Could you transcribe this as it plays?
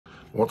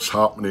What's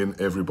happening,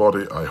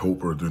 everybody? I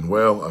hope we're doing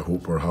well. I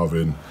hope we're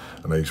having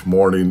a nice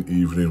morning,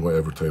 evening,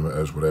 whatever time it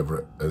is, wherever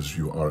it is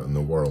you are in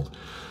the world.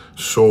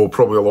 So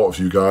probably a lot of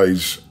you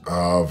guys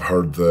have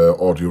heard the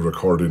audio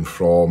recording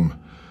from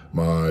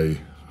my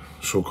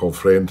so-called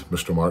friend,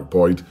 Mr. Mark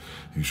Boyd.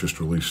 He's just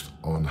released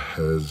on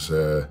his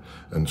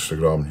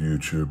Instagram,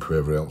 YouTube,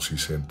 whoever else he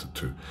sent it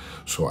to.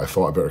 So I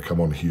thought I'd better come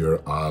on here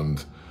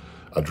and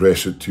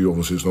address it to you.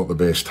 Obviously it's not the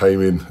best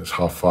timing. It's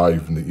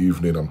 5:30 in the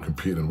evening. I'm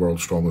competing in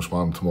World's Strongest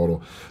Man tomorrow,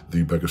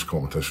 the biggest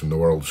competition in the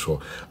world. So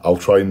I'll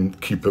try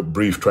and keep it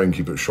brief, try and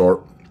keep it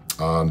short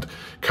and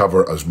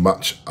cover as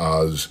much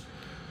as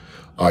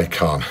I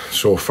can.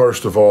 So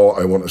first of all,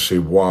 I want to say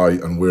why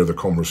and where the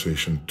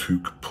conversation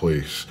took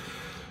place.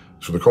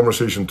 So the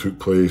conversation took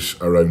place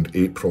around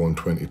April in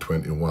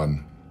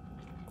 2021,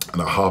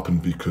 and it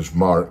happened because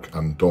Mark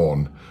and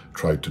Dawn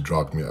tried to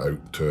drag me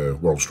out to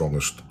World's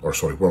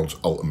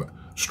Ultimate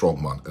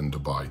Strongman in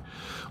Dubai.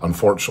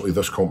 Unfortunately,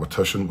 this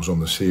competition was on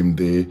the same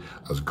day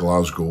as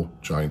Glasgow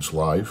Giants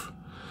Live,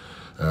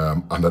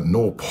 and at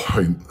no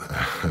point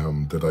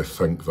did I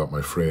think that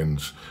my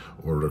friends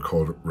were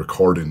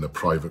recording the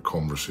private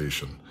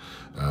conversation.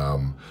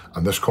 And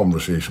this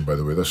conversation, by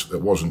the way,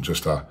 it wasn't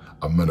just a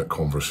minute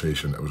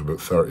conversation, it was about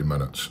 30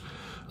 minutes.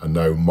 And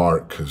now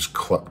Mark has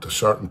clipped a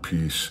certain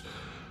piece,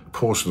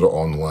 posted it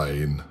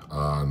online,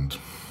 and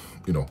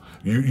you know,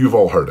 you've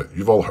all heard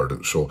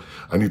it, so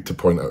I need to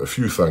point out a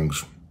few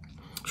things.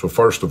 So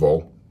first of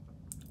all,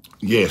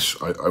 yes,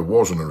 I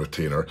was on a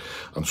retainer,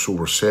 and so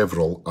were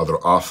several other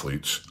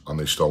athletes, and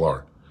they still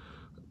are.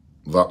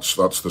 That's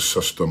the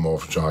system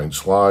of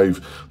Giants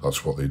Live.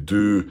 That's what they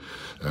do.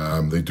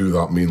 They do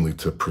that mainly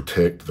to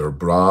protect their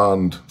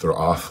brand, their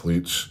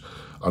athletes,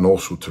 and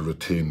also to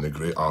retain the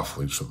great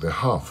athletes that they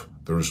have.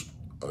 There's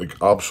like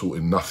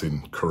absolutely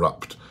nothing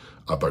corrupt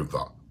about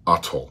that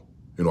at all.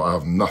 You know, I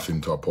have nothing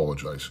to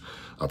apologise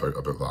about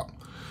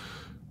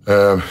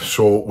that.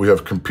 So we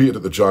have competed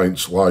at the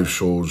Giants Live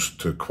shows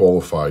to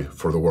qualify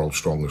for the World's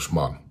Strongest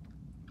Man.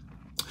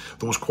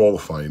 Those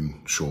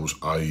qualifying shows,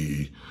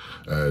 i.e.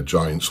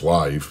 Giants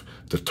Live,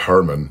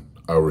 determine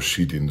our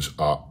seedings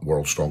at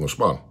World's Strongest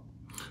Man.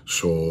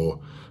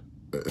 So,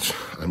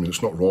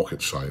 it's not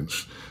rocket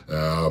science.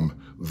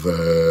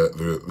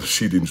 The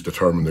seedings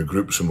determine the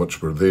groups in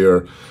which we're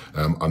there,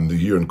 and the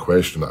year in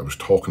question that I was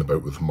talking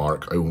about with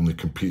Mark, I only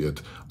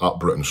competed at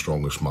Britain's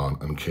Strongest Man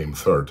and came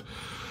third.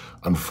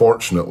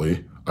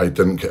 Unfortunately, I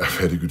didn't get a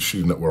very good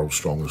seeding at World's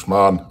Strongest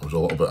Man. I was a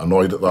little bit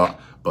annoyed at that,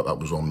 but that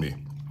was on me.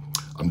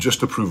 And just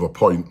to prove a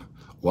point,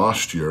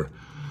 last year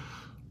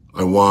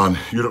I won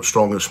Europe's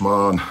Strongest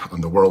Man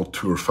and the World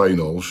Tour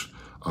Finals,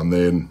 and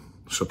then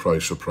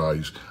surprise,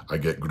 surprise, I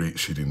get great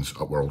seedings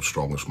at World's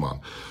Strongest Man.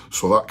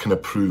 So that kind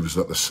of proves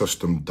that the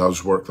system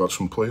does work that's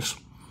in place.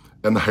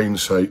 In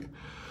hindsight,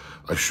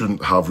 I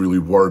shouldn't have really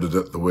worded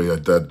it the way I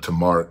did to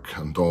Mark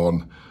and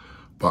Dawn,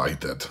 but I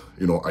did.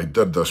 You know, I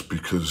did this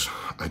because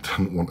I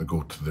didn't want to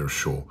go to their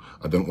show.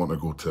 I didn't want to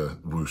go to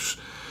Woos.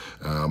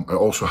 I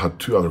also had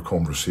two other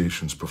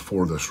conversations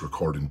before this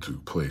recording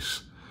took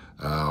place.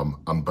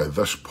 And by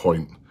this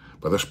point,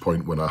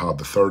 when I had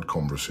the third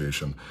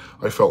conversation,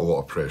 I felt a lot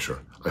of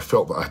pressure. I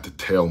felt that I had to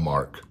tell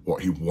Mark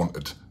what he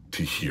wanted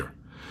to hear.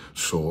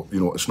 So,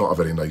 you know, it's not a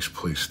very nice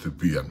place to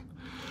be in.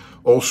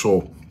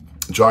 Also,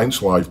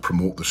 Giants Live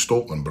promote the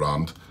Stoltman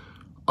brand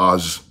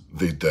as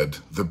they did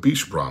the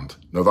Beast brand.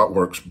 Now that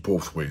works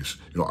both ways.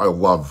 You know, I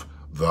love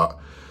that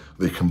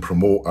they can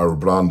promote our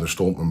brand, the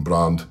Stoltman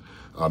brand,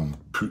 and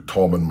put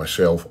Tom and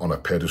myself on a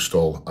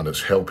pedestal, and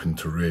it's helping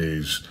to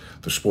raise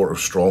the sport of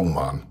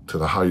strongman to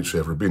the heights it's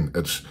ever been.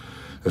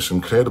 It's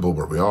incredible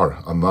where we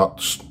are, and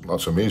that's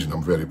amazing.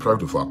 I'm very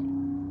proud of that.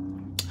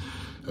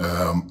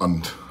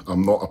 And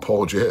I'm not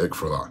apologetic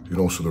for that, you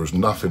know, so there's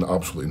nothing,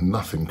 absolutely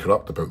nothing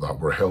corrupt about that.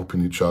 We're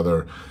helping each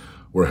other,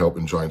 we're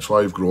helping Giants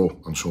Live grow,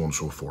 and so on and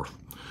so forth.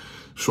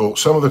 So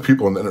some of the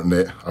people on the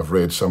internet, I've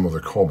read some of the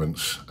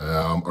comments,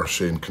 are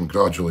saying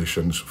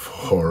congratulations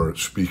for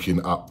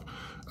speaking up.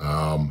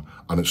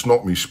 And it's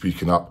not me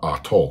speaking up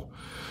at all.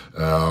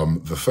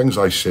 The things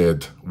I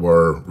said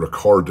were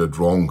recorded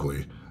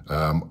wrongly,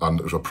 and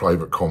it was a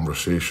private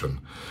conversation.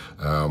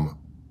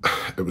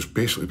 It was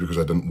basically because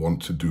I didn't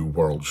want to do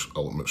World's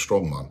Ultimate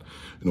Strongman.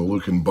 You know,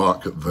 looking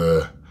back at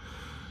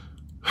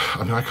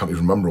I can't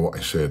even remember what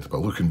I said, but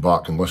looking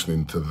back and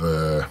listening to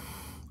the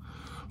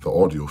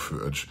audio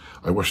footage,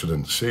 I wish I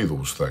didn't say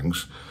those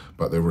things,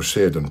 but they were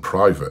said in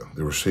private.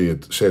 They were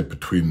said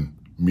between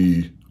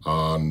me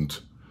and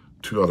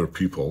two other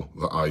people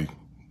that I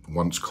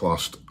once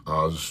classed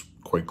as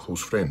quite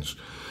close friends.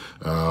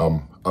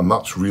 And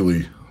that's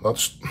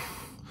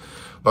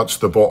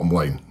the bottom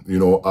line. You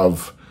know,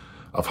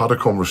 I've had a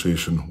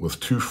conversation with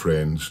two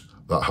friends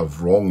that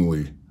have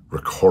wrongly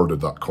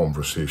recorded that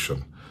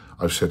conversation.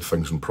 I've said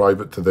things in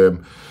private to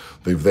them.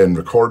 They've then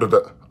recorded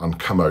it and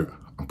come out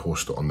and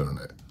posted it on the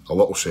internet, a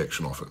little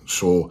section of it.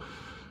 So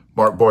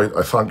Mark Boyd,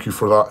 I thank you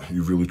for that.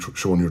 You've really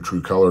shown your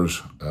true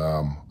colours.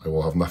 I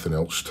will have nothing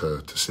else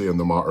to say on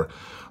the matter.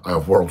 I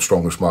have World's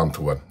Strongest Man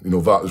to win. You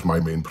know, that is my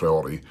main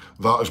priority.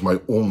 That is my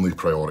only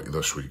priority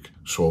this week.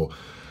 So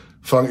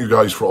thank you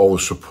guys for all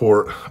the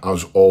support.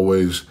 As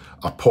always,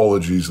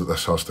 apologies that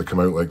this has to come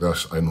out like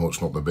this. I know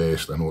it's not the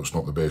best. I know it's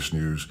not the best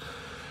news.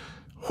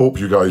 Hope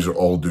you guys are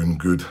all doing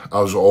good.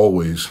 As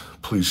always,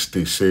 please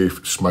stay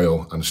safe,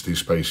 smile, and stay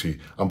spicy.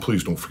 And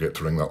please don't forget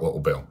to ring that little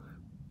bell.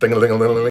 Ding-a-ling-a-ling-a-ling.